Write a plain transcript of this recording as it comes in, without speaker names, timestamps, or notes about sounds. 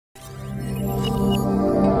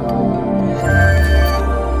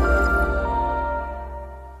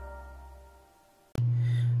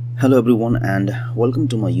Hello everyone and welcome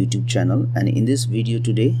to my YouTube channel, and in this video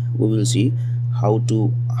today we will see how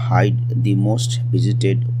to hide the most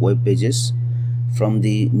visited web pages from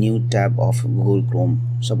the new tab of Google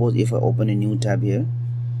Chrome. Suppose if I open a new tab here,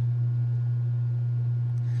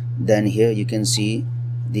 then here you can see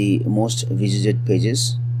the most visited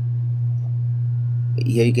pages.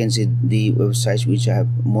 Here you can see the websites which I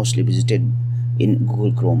have mostly visited in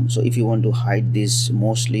Google Chrome. So if you want to hide this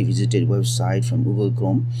mostly visited website from Google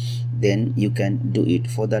Chrome, then you can do it.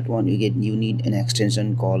 For that one, you need an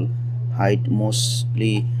extension called hide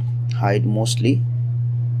mostly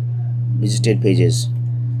visited pages.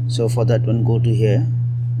 So for that one, go to here,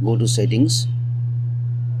 go to settings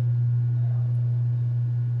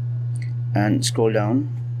and scroll down,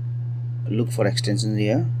 look for extensions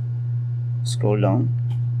here, scroll down,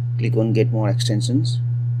 click on get more extensions,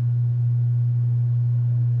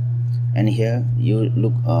 and here you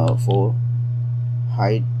look for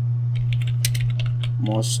hide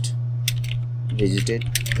most visited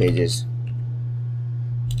pages.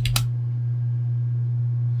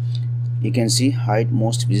 You can see hide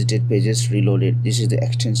most visited pages reloaded. This is the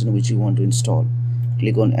extension which you want to install.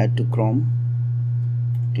 Click on add to Chrome,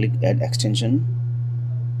 click add extension.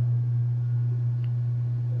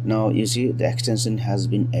 Now you see the extension has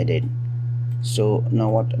been added. So now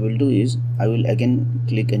what I will do is I will again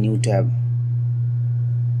click a new tab.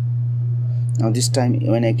 Now this time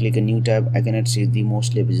when I click a new tab, I cannot see the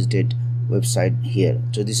mostly visited website here.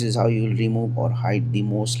 So this is how you will remove or hide the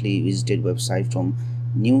mostly visited website from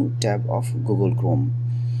new tab of Google Chrome.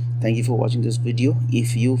 Thank you for watching this video.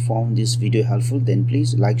 If you found this video helpful, then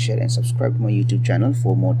please like, share and subscribe to my YouTube channel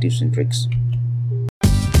for more tips and tricks.